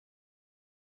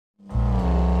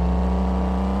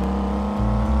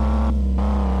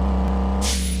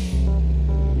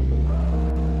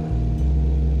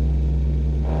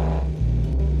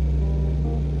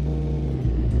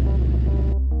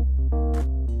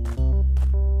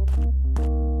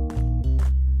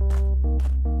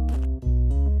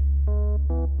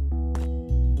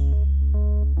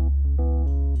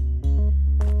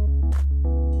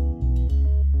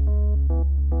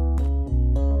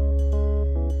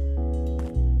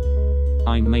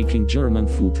I'm making German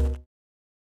food.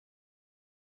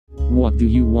 What do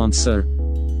you want, sir?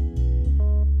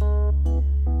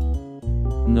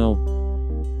 No.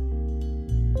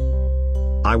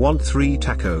 I want 3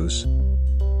 tacos.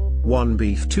 1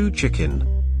 beef, 2 chicken.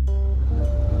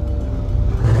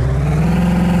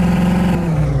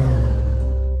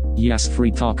 Yes,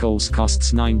 3 tacos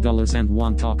costs $9 and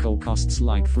 1 taco costs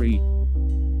like free.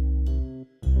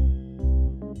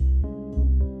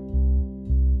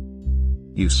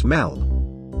 You smell.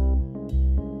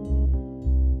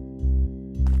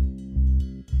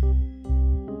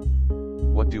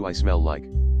 What do I smell like?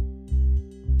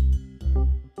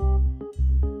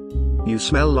 You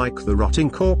smell like the rotting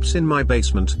corpse in my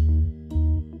basement.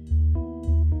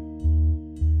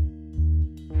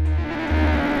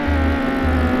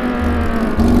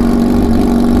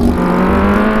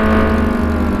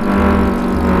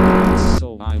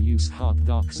 So I use hot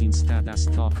dogs instead as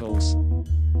tacos.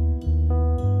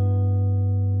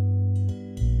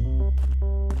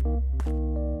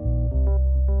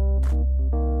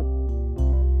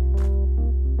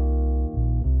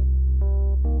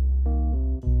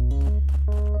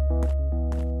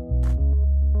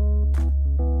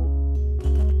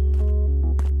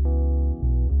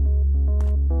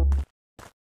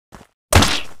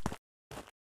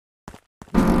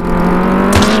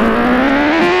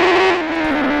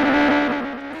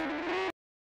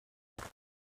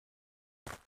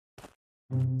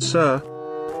 Sir,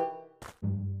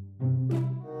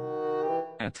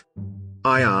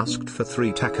 I asked for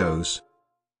 3 tacos.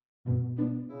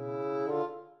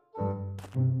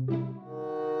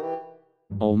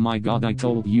 Oh my god, I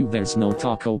told you there's no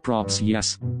taco props,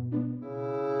 yes.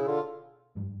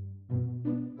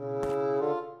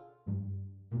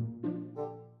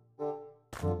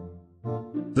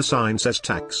 The sign says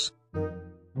tax.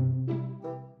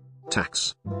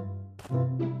 Tax.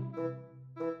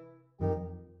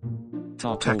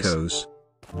 Tacos.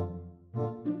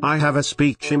 I have a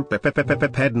speech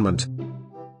impediment.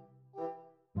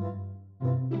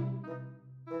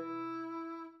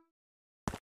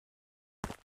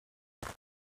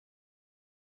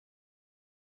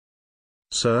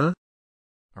 Sir?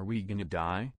 Are we gonna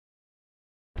die?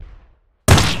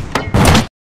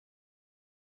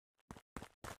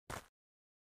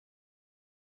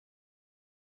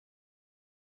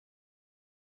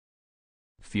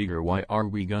 Figure, why are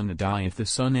we gonna die if the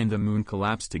sun and the moon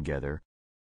collapse together?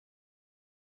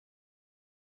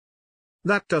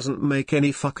 That doesn't make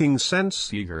any fucking sense.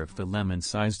 Figure, if the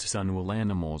lemon-sized sun will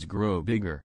animals grow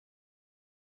bigger.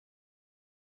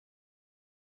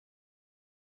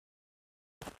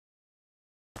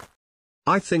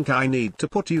 I think I need to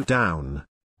put you down.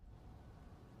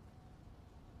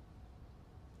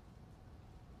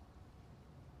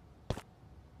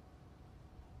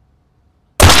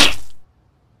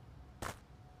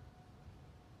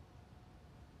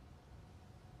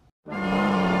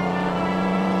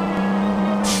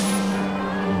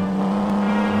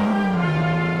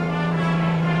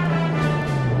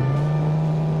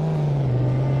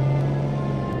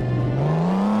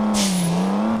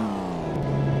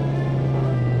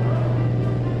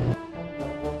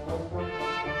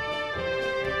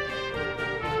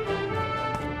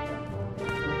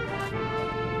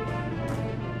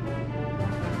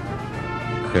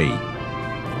 Hey.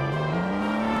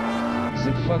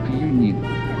 The fuck you need?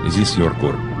 Is this your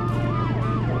core?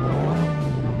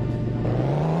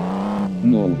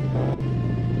 No.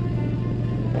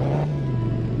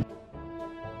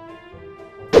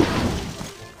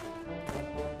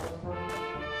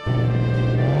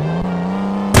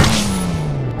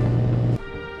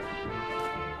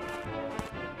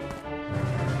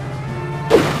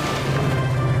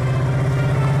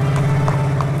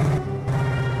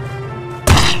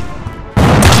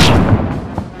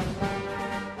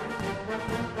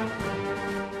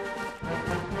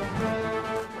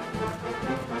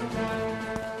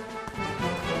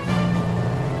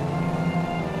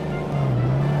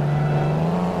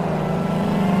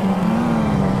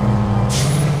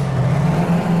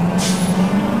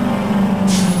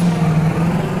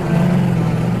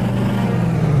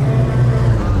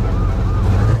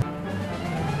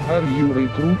 Are you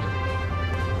recruit?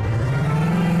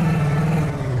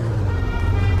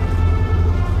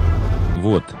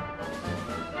 What?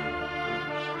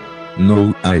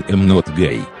 No, I am not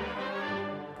gay.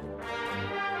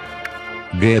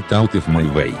 Get out of my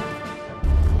way.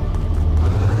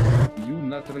 You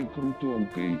not recruit,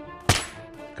 okay?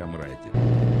 Comrade.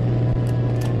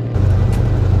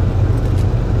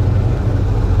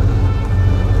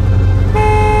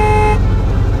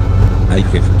 I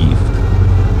have gift.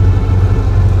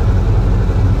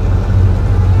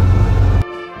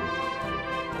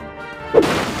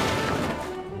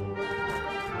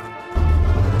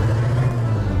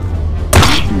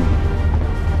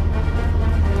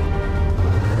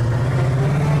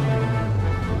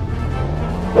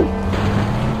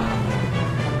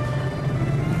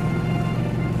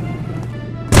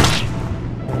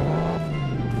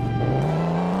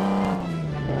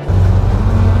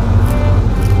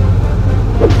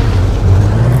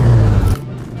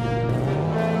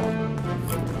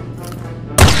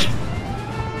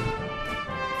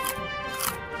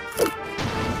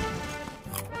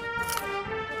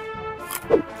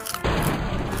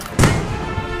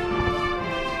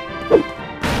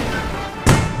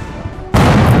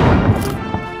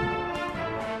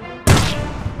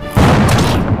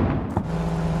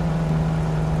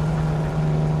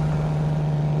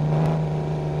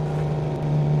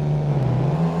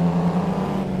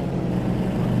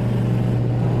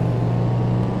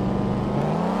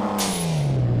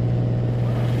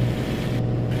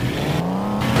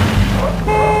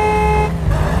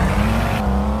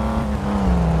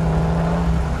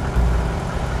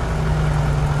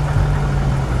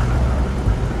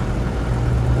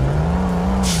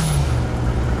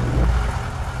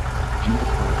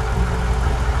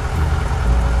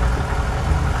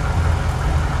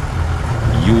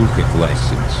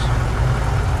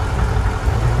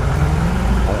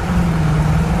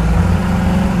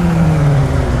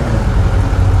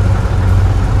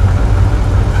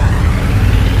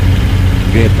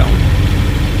 Get out.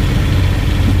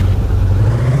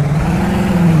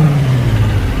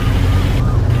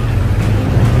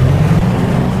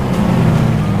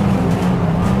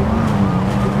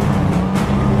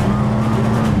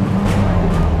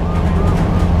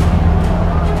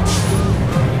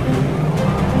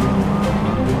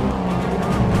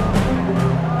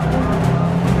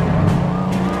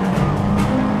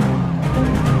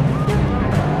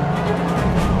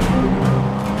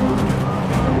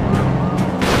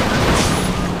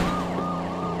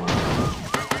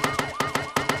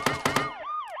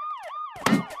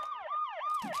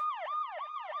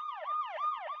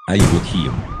 I got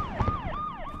him.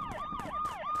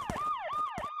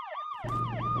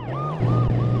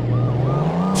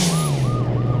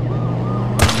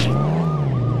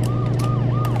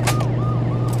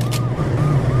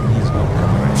 He's not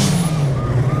coming.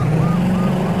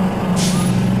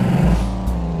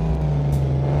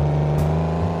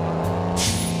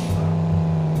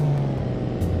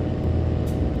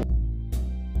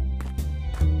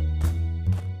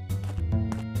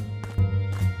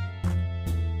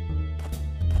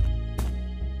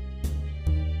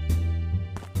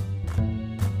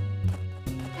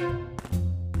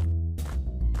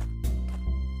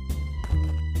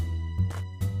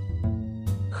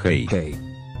 Hey. Hey.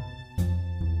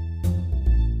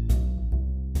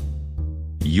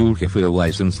 You have a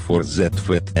license for that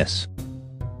fat ass.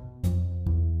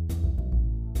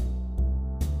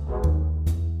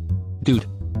 Dude.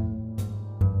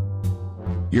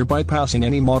 You're bypassing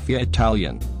any mafia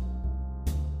Italian.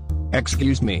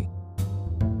 Excuse me.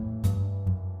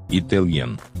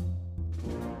 Italian.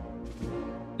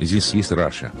 This is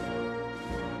Russia.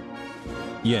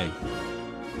 Yay.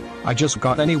 I just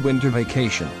got any winter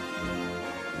vacation.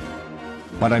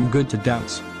 But I'm good to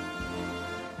dance.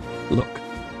 Look,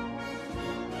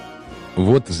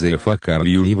 What the fuck are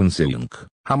you even selling?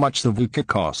 how much the vodka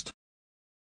cost.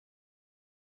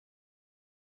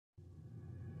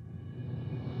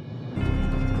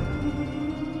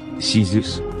 See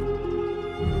this?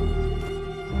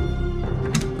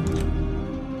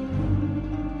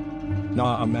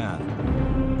 Nah, man.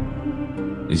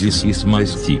 This is my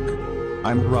stick.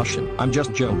 I'm Russian. I'm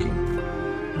just joking.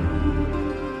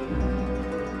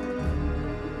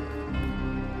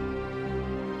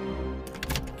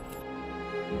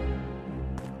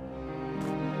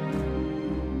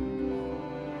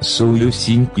 So you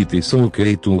think it is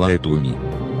okay to lie to me?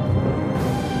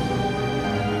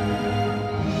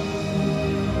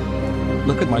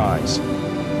 Look at my eyes.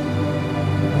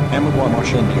 Emma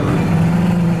Marshall.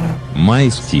 My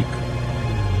stick.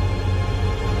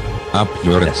 Up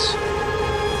your ass.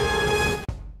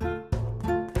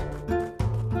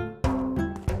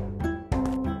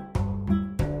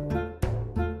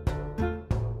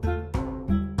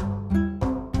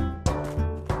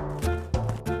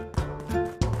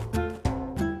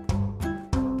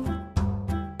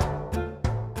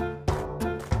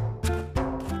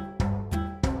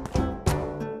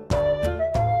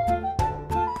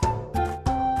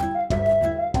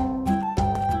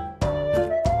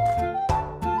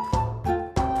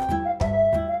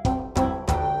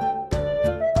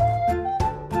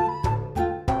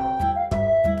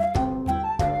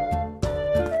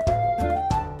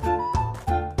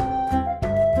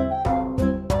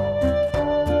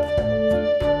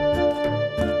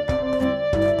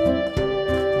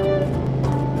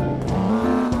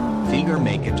 Figure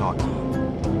make it talkie.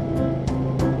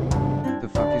 The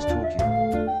fuck is talking?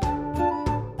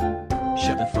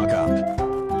 Shut the fuck up.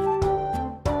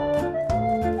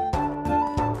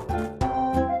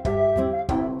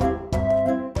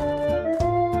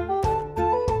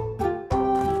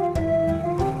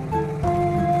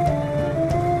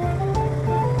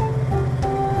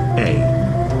 A.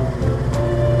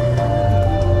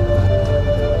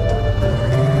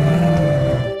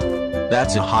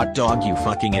 That's a hot dog, you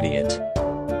fucking idiot.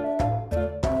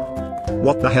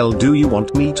 What the hell do you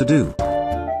want me to do?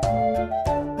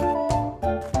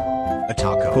 A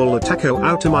taco. Pull a taco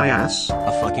out of my ass?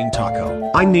 A fucking taco.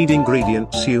 I need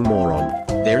ingredients, you moron.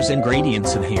 There's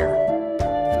ingredients in here.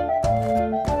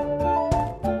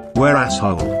 Where,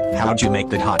 asshole? How'd you make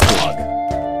that hot dog?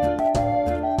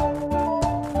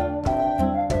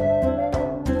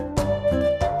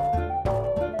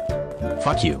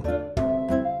 Fuck you.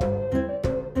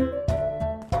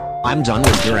 I'm done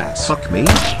with your ass. Fuck me?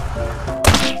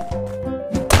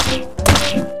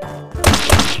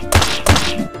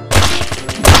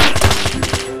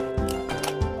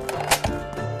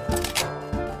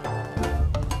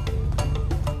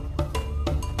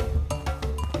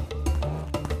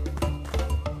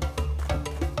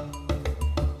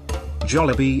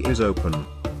 Jollibee is open.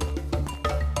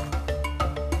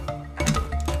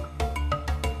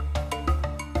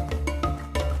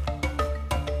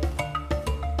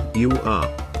 you are.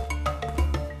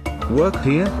 Work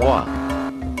here? What?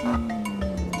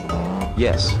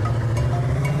 Yes.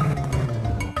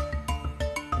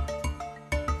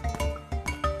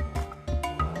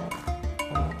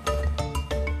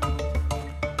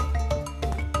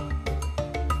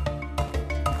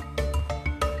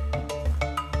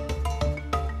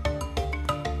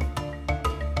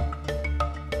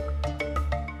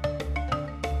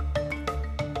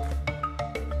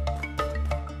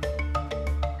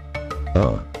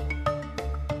 Oh,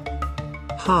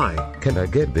 Hi. can I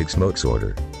get Big Smoke's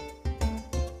order?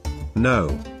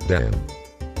 No. Damn.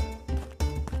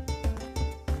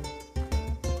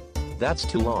 That's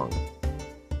too long.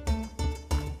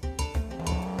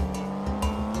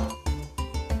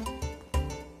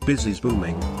 Busy's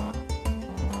booming.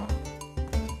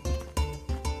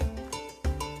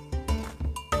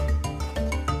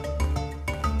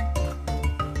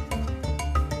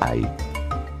 Hi.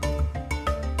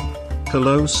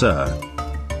 Hello, sir.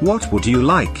 What would you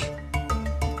like?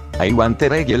 I want a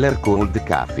regular cold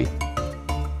coffee.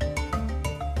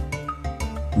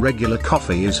 Regular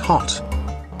coffee is hot.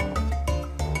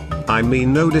 I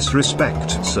mean no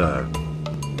disrespect, sir.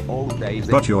 All days.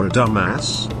 But you're a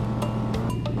dumbass.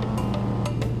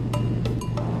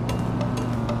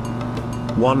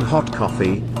 One hot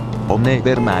coffee. Oh,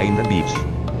 never mind, bitch.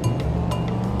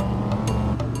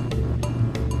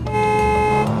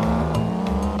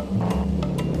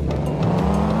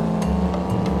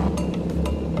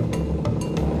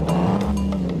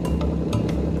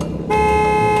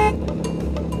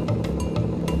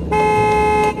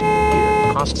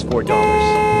 Here, costs $4.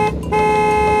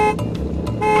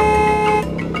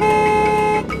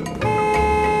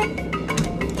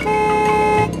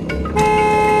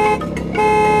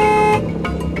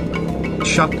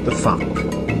 Shut the fuck.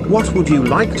 What would you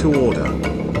like to order?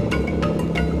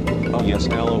 Oh yes,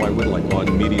 hello, I would like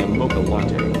one medium mocha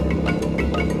latte.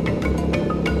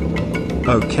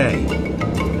 Okay.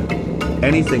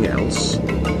 Anything else?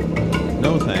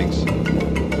 No thanks.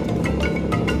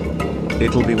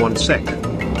 It'll be 1 sec.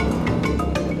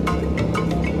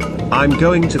 I'm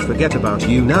going to forget about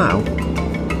you now.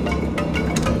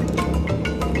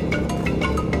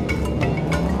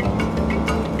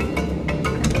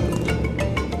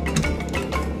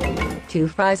 Two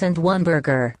fries and one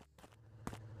burger.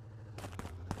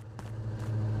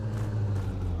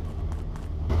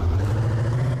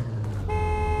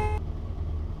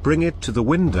 Bring it to the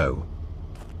window.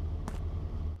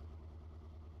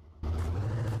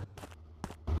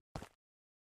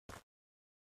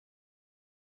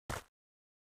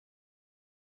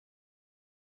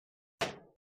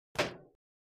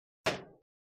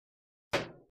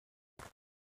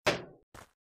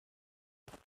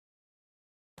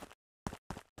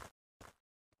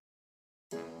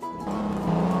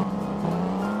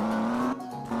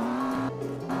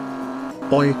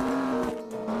 Oi.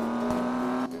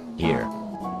 Here.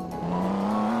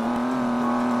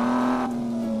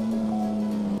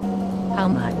 How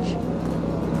much?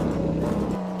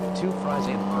 2 fries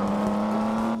and burger.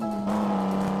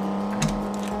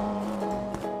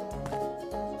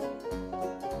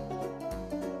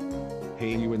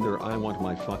 Hey you in there, I want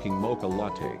my fucking mocha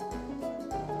latte.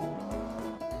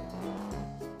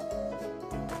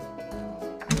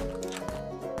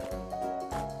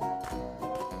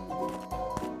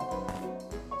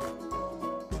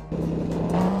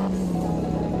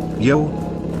 Yo.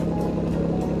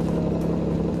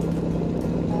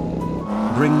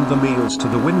 Bring the meals to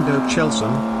the window,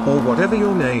 Chelson, or whatever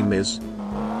your name is.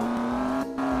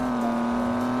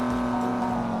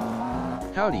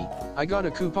 Howdy, I got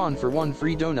a coupon for 1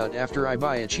 free donut after I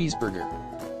buy a cheeseburger.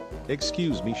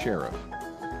 Excuse me, Sheriff.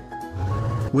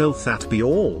 Will that be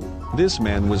all? This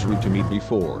man was rude to me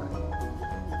before.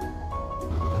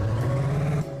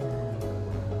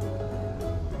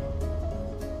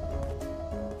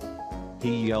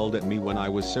 He yelled at me when I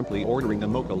was simply ordering a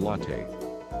mocha latte.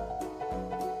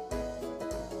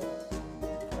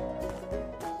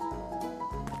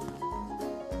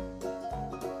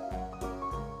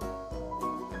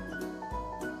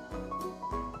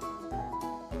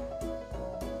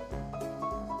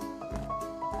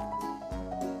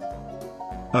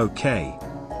 Okay.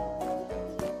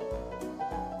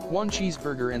 1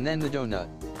 cheeseburger and then the donut.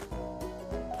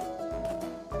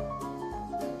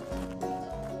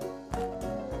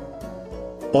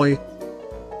 Oi.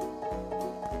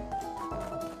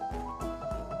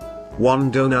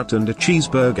 1 donut and a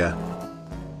cheeseburger.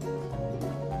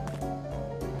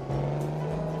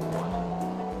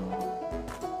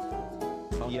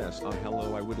 Yes,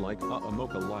 hello, I would like a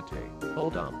mocha latte.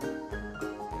 Hold on.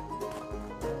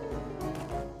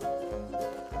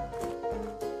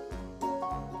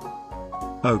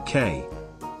 Okay.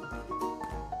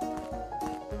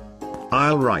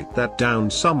 I'll write that down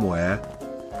somewhere.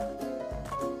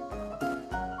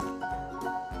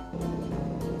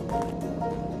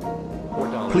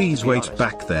 Please wait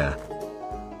back there.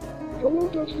 Hello,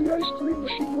 does the ice cream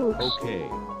machine works? Okay.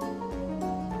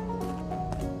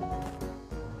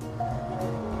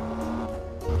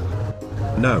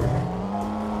 No.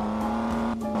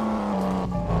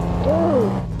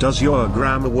 Oh, Does your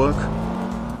grammar work?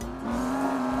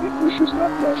 English is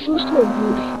not my first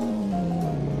language.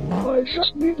 I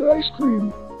just need ice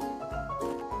cream.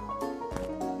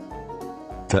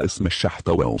 تسمح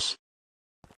ويلز.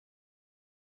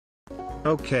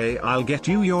 Okay, I'll get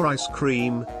you your ice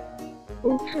cream.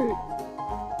 Okay.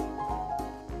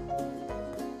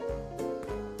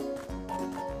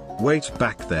 Wait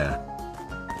back there.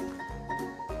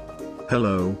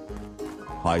 Hello.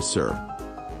 Hi, sir.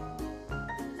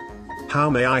 How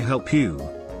may I help you?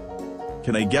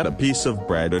 Can I get a piece of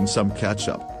bread and some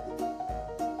ketchup?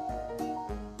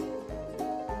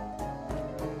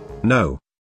 No.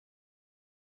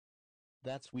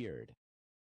 That's weird.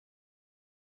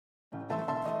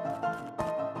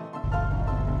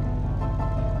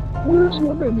 Where's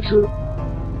my manager?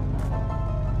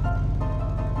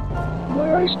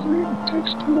 My ice cream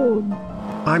takes too long.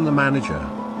 I'm the manager.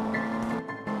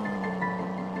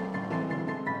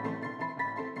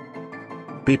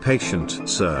 Be patient,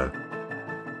 sir.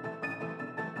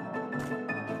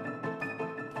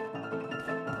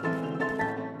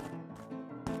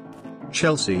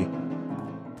 Chelsea,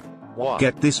 What?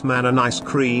 get this man an ice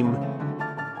cream.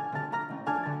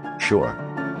 Sure.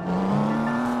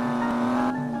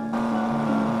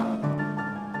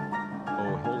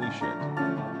 Oh, holy shit.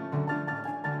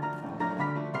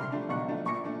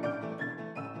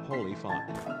 Holy fuck.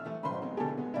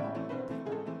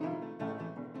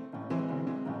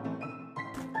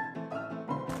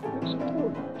 It's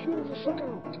important. Chill the fuck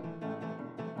out.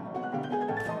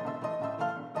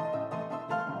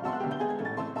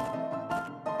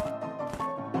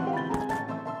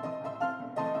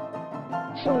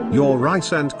 Your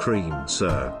rice and cream,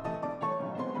 sir.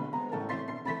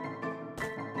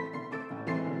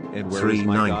 And where is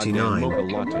my goddamn $3.99. mocha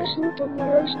Can I latte? slip on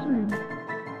my ice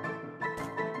cream?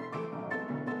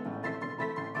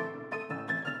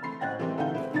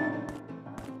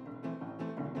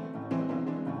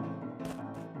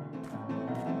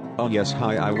 Oh yes,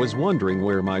 hi, I was wondering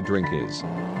where my drink is.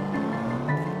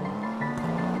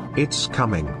 It's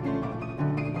coming.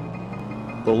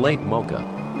 The late mocha.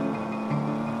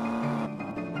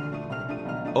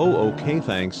 Oh, okay,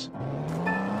 thanks.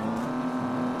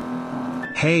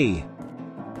 Hey.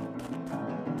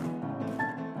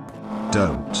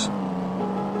 Don't.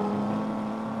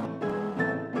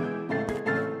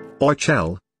 Oi,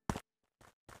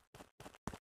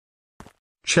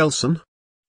 Chelson?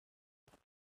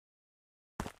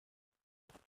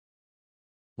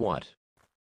 What?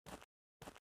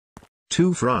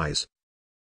 2 fries.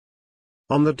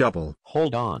 On the double.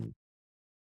 Hold on.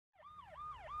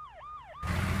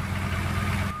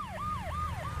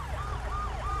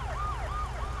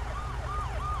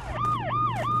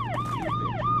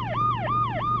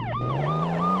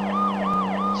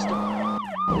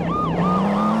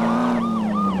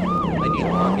 I need a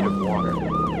bucket of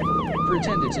water.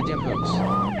 Pretend it's a dim hose.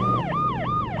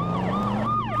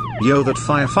 Yo, that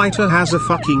firefighter has a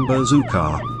fucking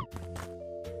bazooka.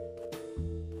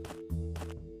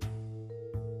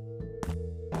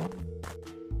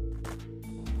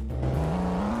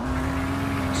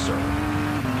 Sir.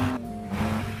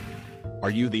 Are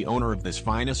you the owner of this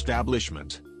fine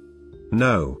establishment?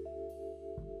 No.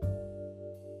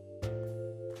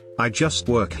 I just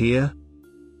work here.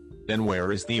 Then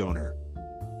where is the owner?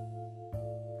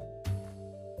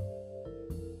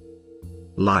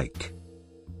 Like.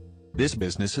 This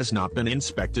business has not been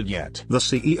inspected yet. The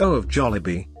CEO of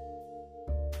Jollibee.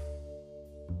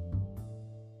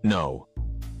 No.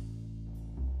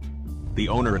 The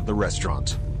owner of the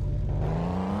restaurant.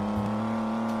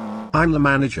 I'm the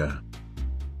manager.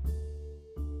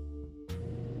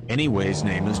 Anyways,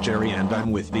 name is Jerry and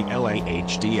I'm with the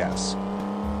LAHDS.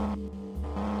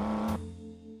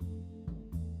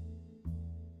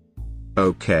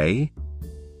 Okay.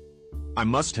 I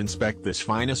must inspect this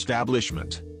fine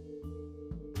establishment.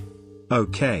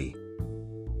 Okay.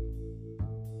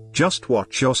 Just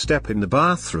watch your step in the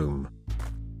bathroom.